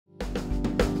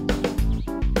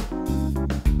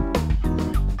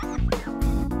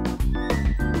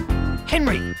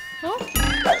Henry! Huh?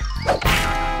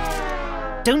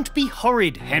 Don't be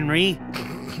horrid, Henry.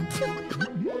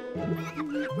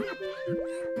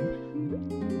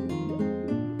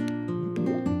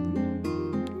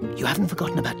 You haven't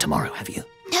forgotten about tomorrow, have you?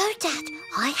 No, Dad,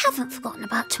 I haven't forgotten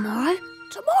about tomorrow.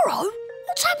 Tomorrow?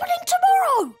 What's happening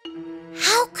tomorrow?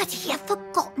 How could he have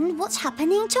forgotten what's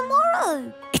happening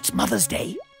tomorrow? It's Mother's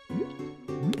Day.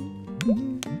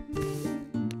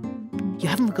 You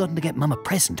haven't forgotten to get Mum a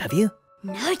present, have you?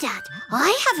 No, Dad,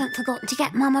 I haven't forgotten to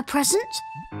get Mum a present.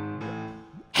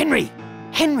 Henry!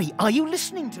 Henry, are you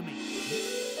listening to me?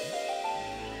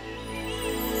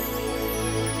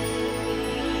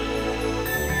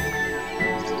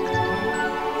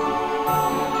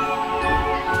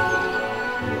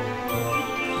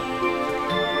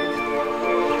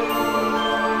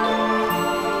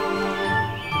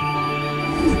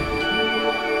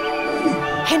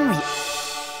 Henry!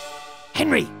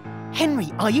 Henry!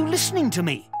 Henry, are you listening to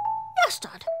me? Yes,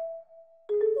 Dad.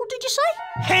 What did you say?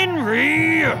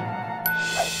 Henry!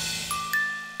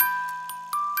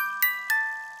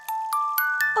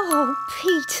 Oh,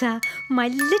 Peter, my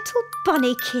little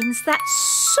bunnykins, that's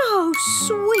so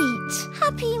sweet.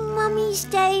 Happy Mummy's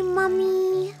Day,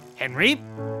 Mummy. Henry?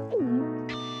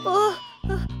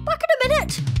 Back in a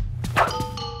minute.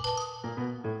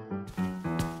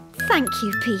 Thank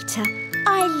you, Peter.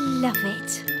 I love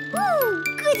it. Oh,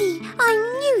 goody. I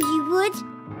knew you would.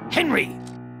 Henry!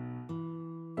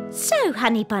 So,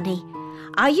 Honey Bunny,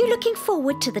 are you looking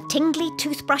forward to the Tingly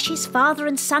Toothbrushes Father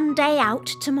and Son Day Out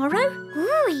tomorrow?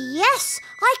 Oh, yes.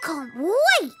 I can't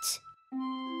wait.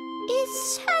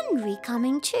 Is Henry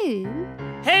coming too?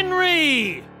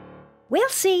 Henry! We'll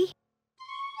see.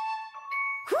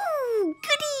 Ooh,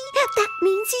 goody. That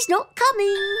means he's not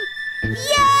coming.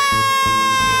 Yay!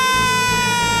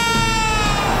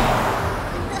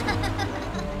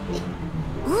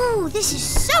 Ooh, this is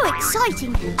so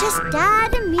exciting. Just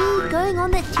Dad and me going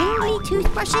on the Tingly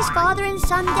Toothbrushes Father and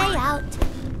Son Day Out.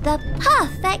 The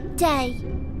perfect day.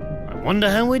 I wonder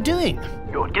how we're doing.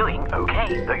 You're doing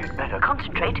okay, though you'd better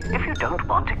concentrate if you don't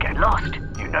want to get lost.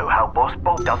 You know how Boss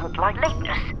Bob doesn't like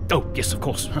lateness. Oh, yes, of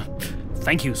course.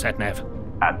 Thank you, Satnav.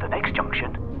 At the next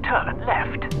junction, turn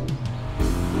left.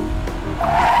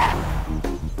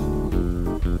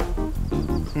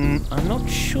 I'm not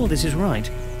sure this is right.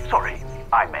 Sorry,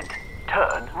 I meant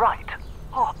turn right.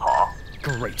 Ha ha.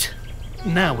 Great.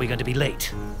 Now we're going to be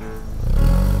late.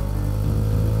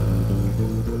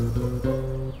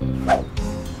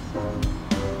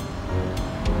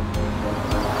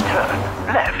 Turn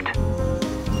left.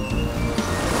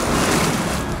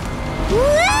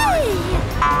 Whee!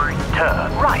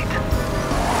 Turn right.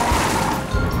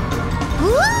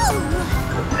 Woo!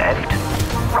 Left.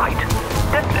 Right.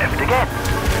 Then left again.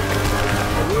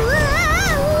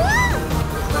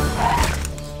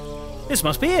 This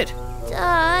must be it.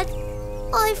 Dad,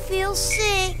 I feel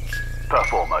sick.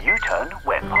 Perform a U-turn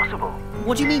when possible.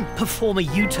 What do you mean, perform a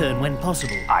U-turn when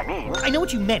possible? I mean, I know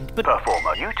what you meant, but... perform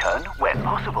a U-turn when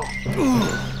possible.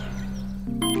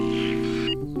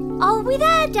 Are we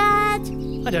there, Dad?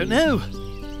 I don't know.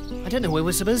 I don't know where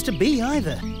we're supposed to be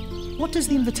either. What does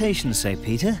the invitation say,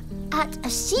 Peter? At a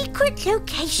secret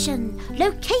location,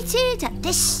 located at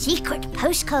this secret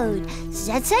postcode,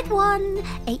 ZZ1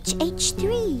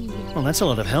 HH3. Well, that's a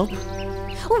lot of help.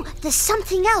 Oh, there's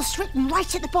something else written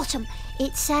right at the bottom.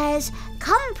 It says,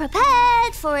 come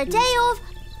prepared for a day of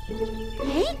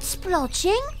paint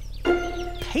splodging.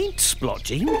 Paint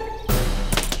splodging?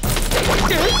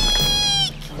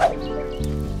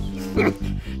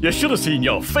 You should have seen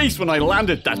your face when I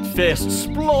landed that first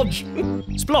splodge.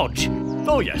 Splodge?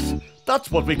 Oh yes,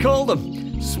 that's what we call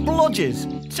them. Splodges.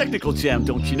 Technical term,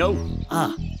 don't you know?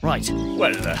 Ah, right.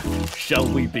 Well, shall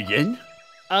we begin?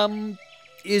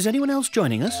 Is anyone else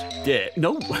joining us?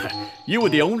 No, you were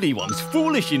the only ones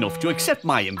foolish enough to accept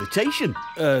my invitation.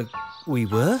 We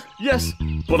were? Yes,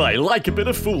 but I like a bit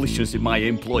of foolishness in my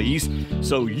employees,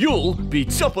 so you'll be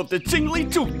top of the Tingly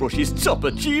Toothbrushes Top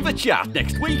Achiever chart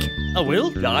next week. I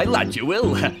will? Aye, lad, you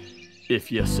will.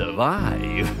 If you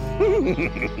survive.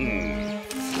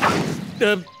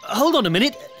 Hold on a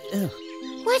minute.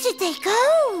 Where did they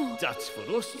go? That's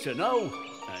for us to know,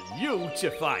 and you to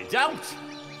find out.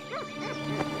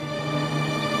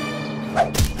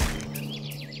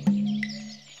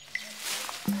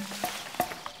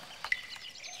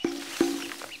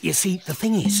 You see, the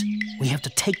thing is, we have to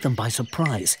take them by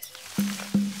surprise.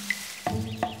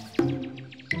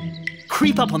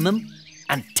 Creep up on them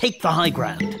and take the high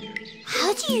ground.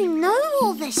 How do you know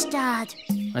all this, Dad?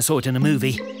 I saw it in a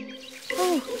movie.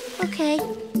 Oh, okay.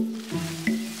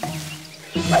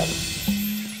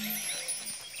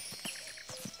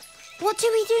 What do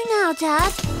we do now,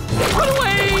 Dad? Run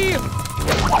away!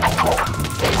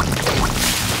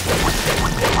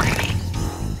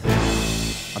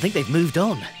 I think they've moved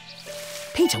on.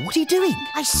 Peter, what are you doing?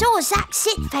 I saw Zach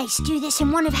Sitface do this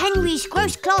in one of Henry's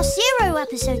Gross Class Zero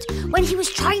episodes when he was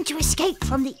trying to escape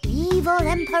from the evil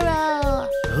Emperor.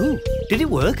 Oh, did it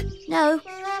work? No,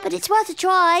 but it's worth a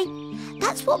try.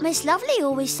 That's what Miss Lovely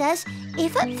always says.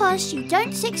 If at first you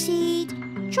don't succeed,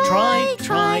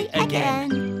 try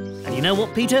again. And you know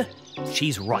what, Peter?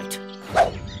 She's right.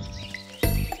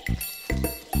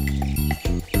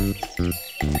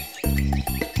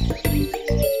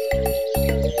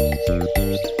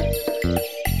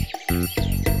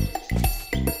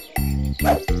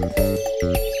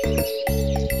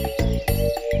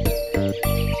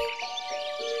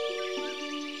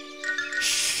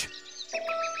 Shh.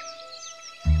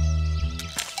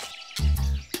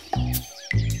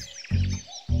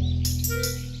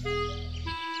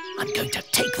 I'm going to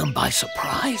take them by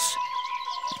surprise.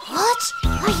 What?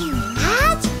 Are you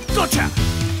mad? Gotcha!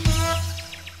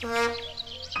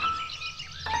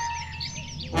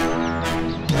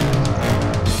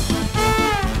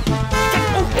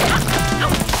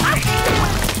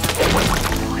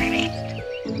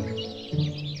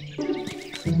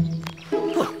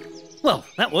 Well,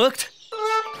 that worked.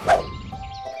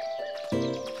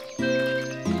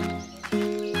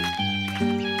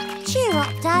 Cheer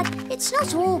up, Dad. It's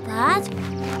not all bad.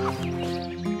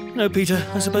 No, Peter,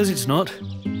 I suppose it's not.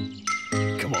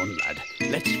 Come on, lad.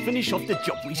 Let's finish off the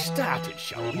job we started,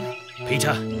 shall we?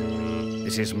 Peter,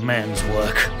 this is man's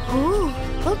work. Ooh,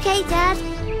 okay, Dad.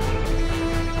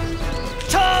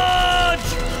 Charge!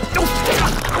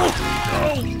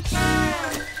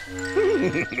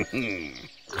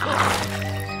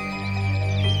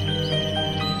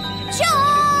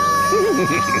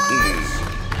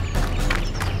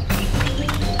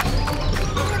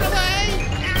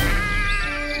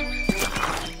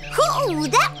 Oh,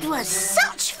 that was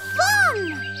such fun!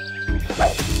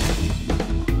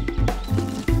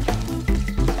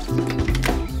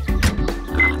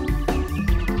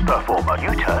 Perform a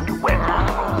U-turn when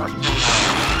possible.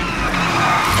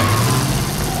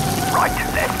 Right,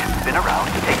 left, spin around,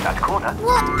 take that corner.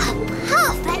 What a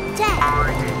perfect day!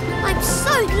 I'm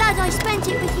so glad I spent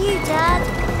it with you, Dad.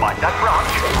 Mind that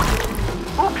branch.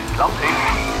 Oops, lumpy.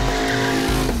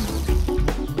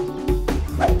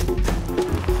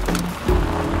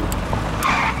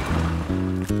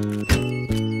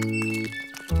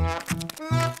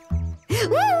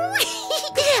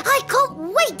 I can't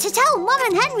wait to tell Mum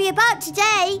and Henry about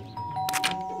today.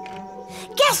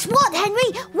 Guess what,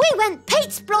 Henry? We went peat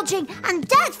splodging and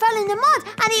Dad fell in the mud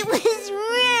and it was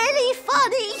really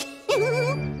funny.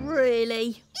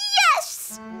 Really?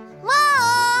 Yes!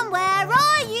 Mum, where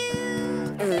are you?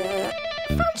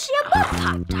 Fancy a mud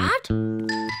pack, Dad?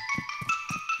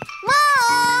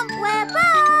 Mum, we're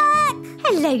back!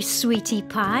 Hello, sweetie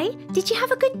pie. Did you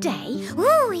have a good day?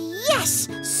 Ooh, yes!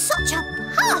 Such a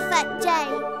perfect day!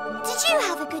 Did you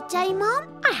have a good day,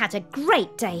 Mum? I had a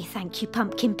great day, thank you,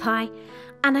 pumpkin pie.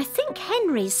 And I think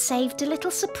Henry's saved a little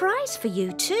surprise for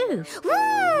you too.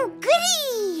 Ooh,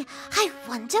 goody! I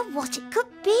wonder what it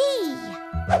could be.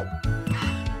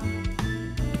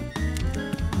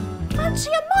 Fancy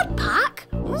a mud pack?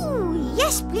 Ooh,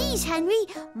 yes please, Henry.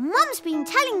 Mum's been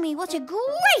telling me what a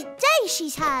great day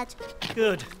she's had.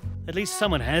 Good. At least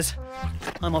someone has.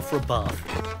 I'm off for a bath.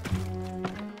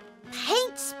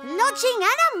 Paint, splodging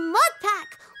and a mud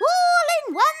pack, all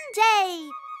in one day.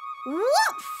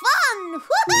 What fun!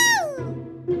 Woohoo!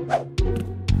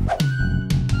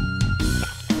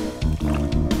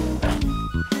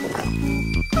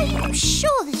 Are you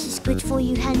sure this is good for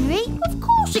you, Henry? Of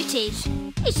course it is.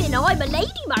 It's in I'm a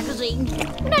Lady magazine.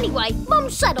 And anyway, Mum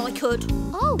said I could.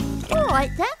 Oh, all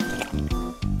right then.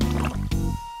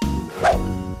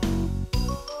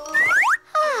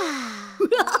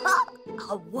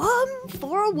 A worm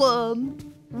for a worm.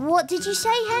 What did you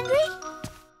say, Henry?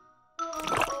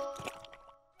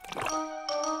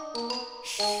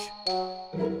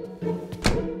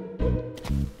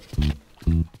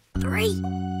 3,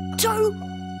 2, 1.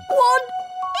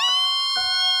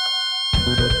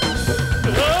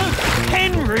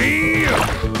 Henry!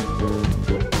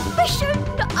 Mission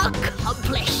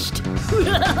accomplished.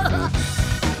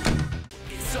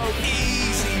 It's so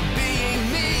easy being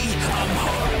me. I'm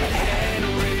Horrid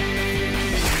Henry.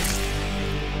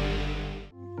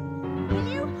 Will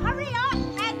you hurry up,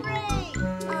 Henry?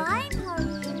 I'm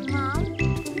hurrying, Mum.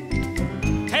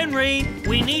 Henry,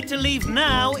 we need to leave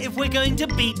now if we're going to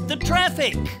beat the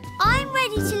traffic. I'm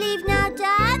ready to leave now,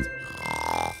 Dad.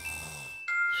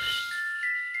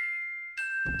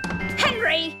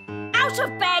 Henry, our Out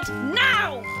of bed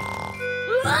now!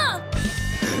 Ugh.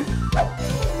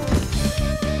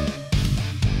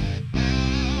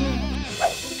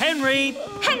 Henry!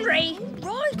 Henry!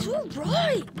 All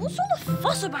right. What's all the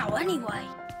fuss about anyway?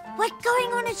 We're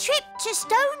going on a trip to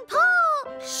Stone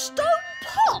Park. Stone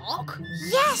Park?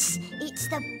 Yes, it's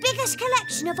the biggest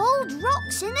collection of old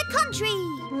rocks in the country.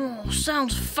 Oh,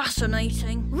 sounds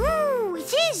fascinating. Ooh,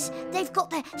 it is. They've got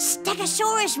the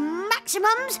Stegosaurus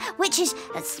maximums, which is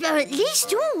at least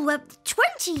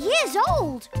 20 years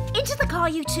old. Into the car,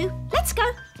 you two. Let's go.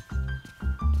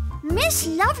 Miss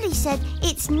Lovely said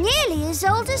it's nearly as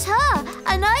old as her.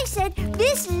 And I said,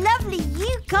 Miss Lovely,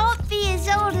 you can't be as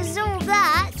old as all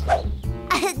that.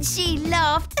 And she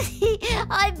laughed.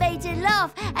 I made her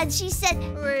laugh. And she said,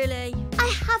 Really?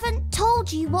 I haven't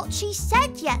told you what she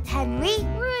said yet, Henry.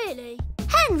 Really?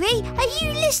 Henry, are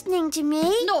you listening to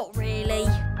me? Not really.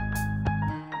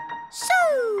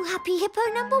 So, Happy Hippo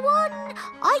number 1,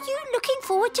 are you looking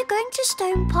forward to going to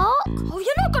Stone Park? Oh,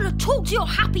 you're not going to talk to your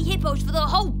happy hippos for the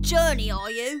whole journey,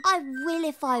 are you? I will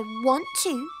if I want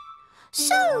to.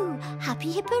 So,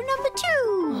 Happy Hippo number 2.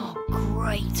 Oh,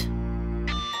 great.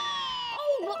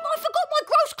 Oh, I forgot my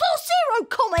Gross Class Zero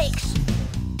comics!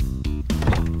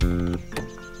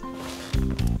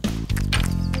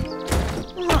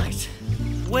 Right,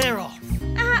 we're off.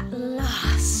 At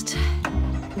last.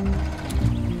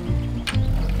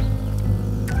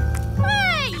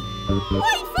 Hey!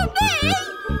 Wait for me!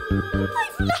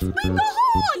 They've left me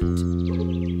behind!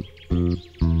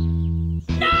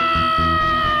 No!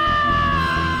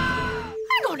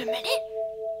 Hang on a minute.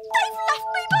 They've left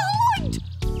me behind!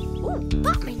 Oh,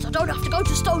 that means I don't have to go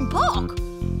to Stone Park.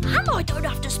 And I don't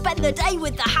have to spend the day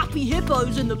with the happy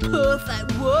hippos and the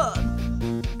perfect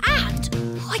worm. And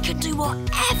I can do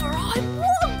whatever I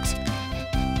want.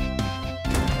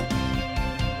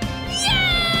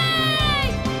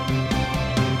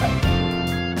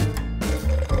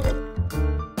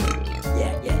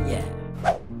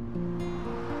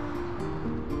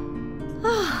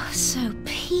 Oh, so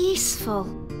peaceful.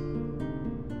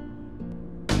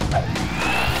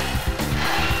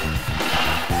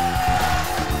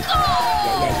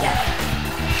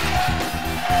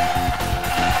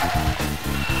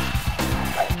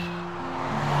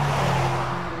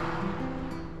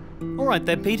 All right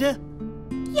then, Peter.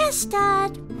 Yes,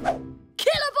 Dad.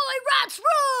 Killer Boy Rats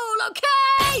rule,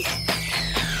 okay?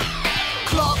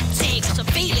 Clock ticks, I'm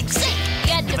feeling sick,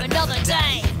 end of another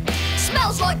day.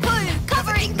 Smells like poo,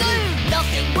 covering goo,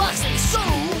 nothing worse than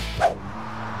school.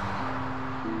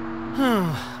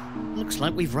 Looks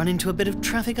like we've run into a bit of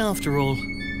traffic after all.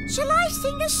 Shall I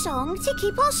sing a song to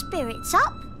keep our spirits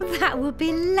up? That would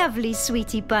be lovely,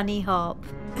 sweetie bunny hop.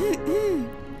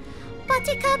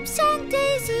 Buttercups and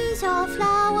daisies are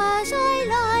flowers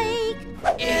I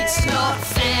like. It's not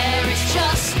fair, it's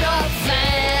just not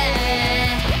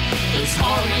fair. It's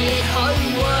horrid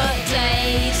homework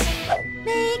days.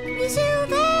 Make me so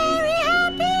very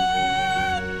happy.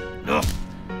 Ugh,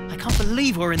 I can't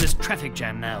believe we're in this traffic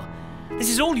jam now. This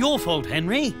is all your fault,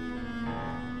 Henry.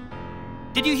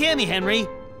 Did you hear me, Henry?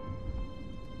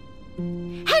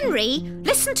 Henry,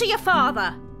 listen to your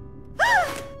father.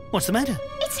 What's the matter?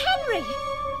 It's Henry.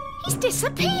 He's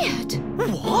disappeared.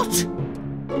 What?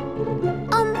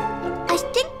 I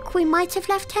think we might have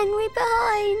left Henry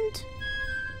behind.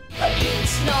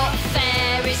 It's not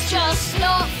fair, it's just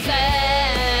not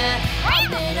fair.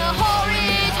 I'm in a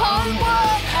horrid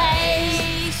homework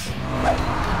haze.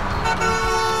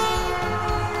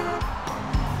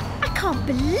 I can't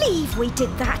believe we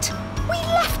did that. We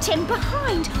left him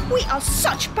behind. We are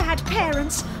such bad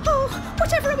parents. Oh,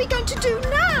 whatever are we going to do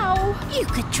now? You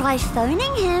could try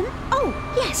phoning him. Oh,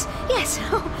 yes.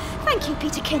 Oh, thank you,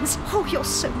 Peterkins. Oh, you're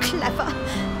so clever.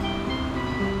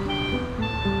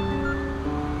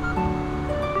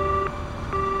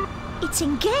 It's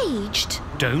engaged.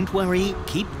 Don't worry,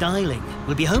 keep dialing.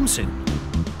 We'll be home soon.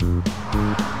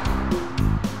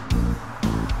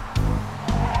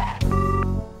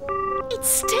 It's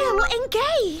still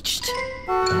engaged.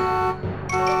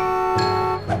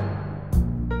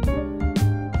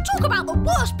 Talk about the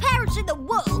worst parents in the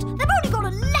world. They've only gone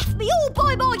and left me all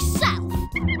by myself.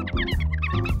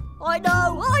 I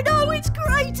know, it's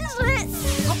great, isn't it?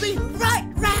 I'll be right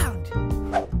round.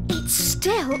 It's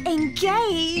still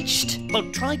engaged. Well,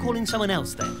 try calling someone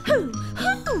else then. Who?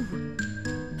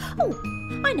 Oh,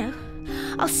 I know.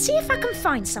 I'll see if I can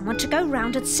find someone to go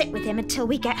round and sit with him until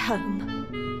we get home.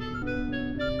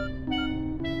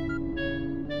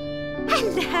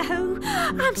 Hello.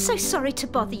 I'm so sorry to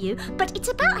bother you, but it's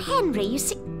about Henry, you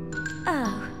see.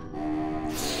 Oh.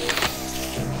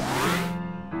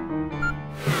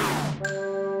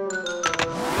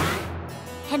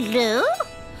 Hello?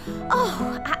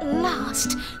 Oh, at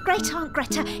last. Great Aunt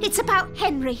Greta, it's about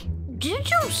Henry. Did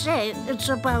you say it's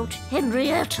about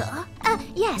Henrietta?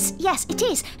 Yes, it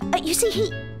is. You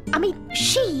see,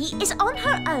 she is on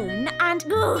her own and...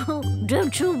 Oh,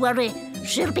 don't you worry.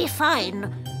 She'll be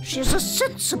fine. She's a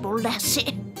sensible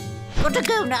lassie. Gotta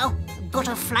go now. Got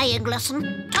a flying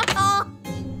lesson. Ta-ta!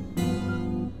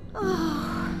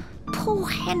 Oh, poor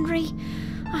Henry.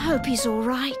 I hope he's all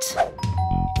right.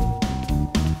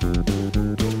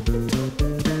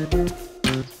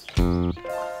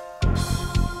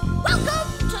 Welcome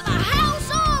to the House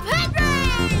of Henry!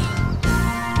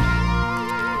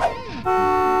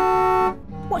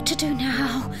 What to do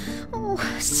now? Oh,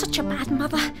 such a bad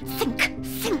mother.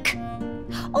 Think.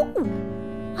 Oh,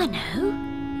 I know.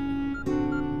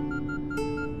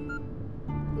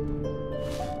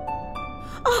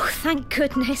 Oh, thank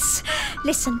goodness.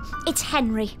 Listen, it's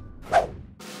Henry.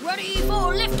 Ready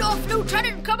for liftoff,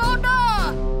 Lieutenant Commander!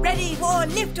 Ready for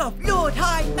liftoff, Lord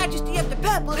High Majesty of the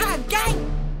Purple Hand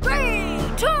Gang! 3,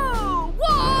 2,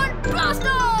 1, blast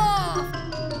off!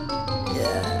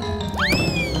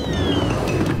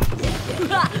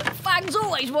 Fang's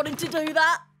always wanted to do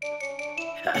that.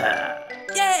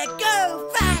 Yeah, go,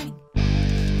 Fang!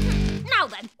 Now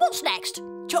then, what's next?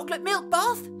 Chocolate milk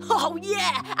bath? Oh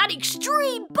yeah, and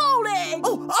extreme bowling!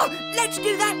 Oh, let's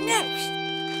do that next!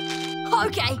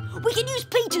 OK, we can use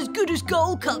Peter's good as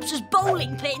gold cups as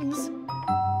bowling pins.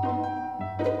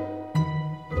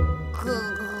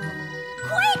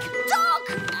 Quick, Doc!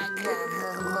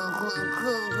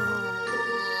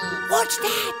 What's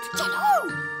that? Dunno!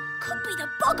 Could be the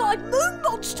bug-eyed moon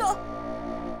monster.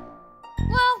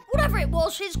 Well, whatever it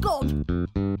was, it's gone.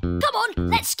 Come on,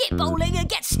 let's skip bowling and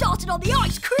get started on the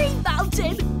ice cream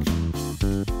mountain.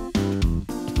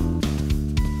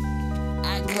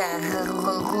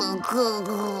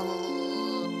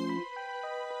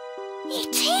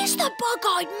 It is the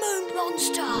bug-eyed moon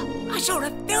monster. I saw a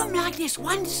film like this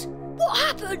once. What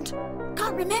happened?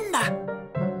 Can't remember.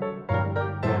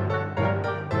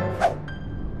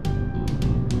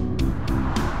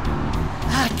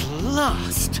 At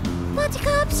last!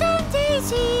 Buttercups and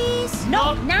daisies.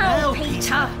 Not now,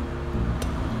 Peter.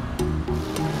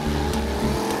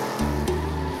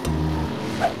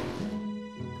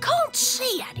 Can't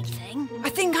see anything. I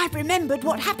think I've remembered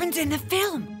what happens in the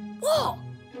film. What?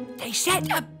 They set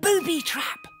a booby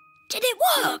trap. Did it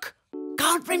work?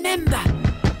 Can't remember.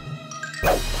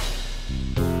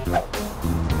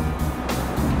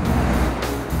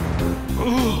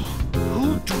 Oh,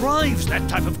 who drives that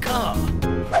type of car?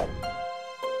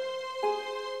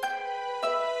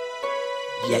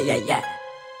 Yeah.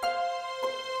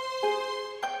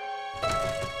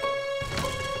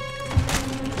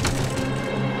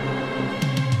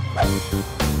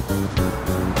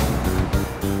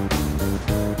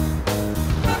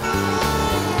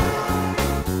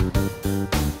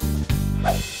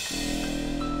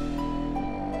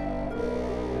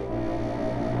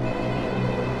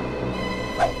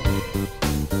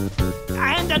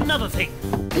 And another thing.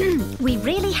 We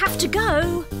really have to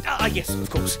go. Yes, of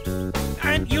course.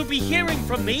 And you'll be hearing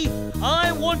from me.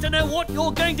 I want to know what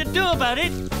you're going to do about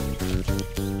it.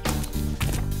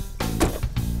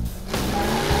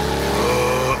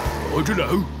 I don't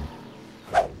know.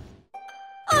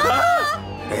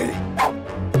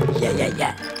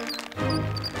 Yeah.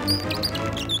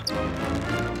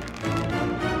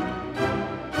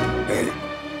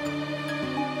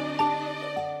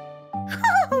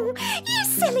 Oh, you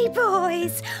silly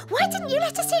boys. Why didn't you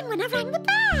let us in when I rang the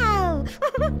bell?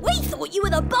 We thought you were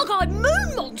the bug-eyed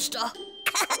moon monster.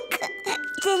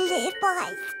 Silly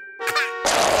boys.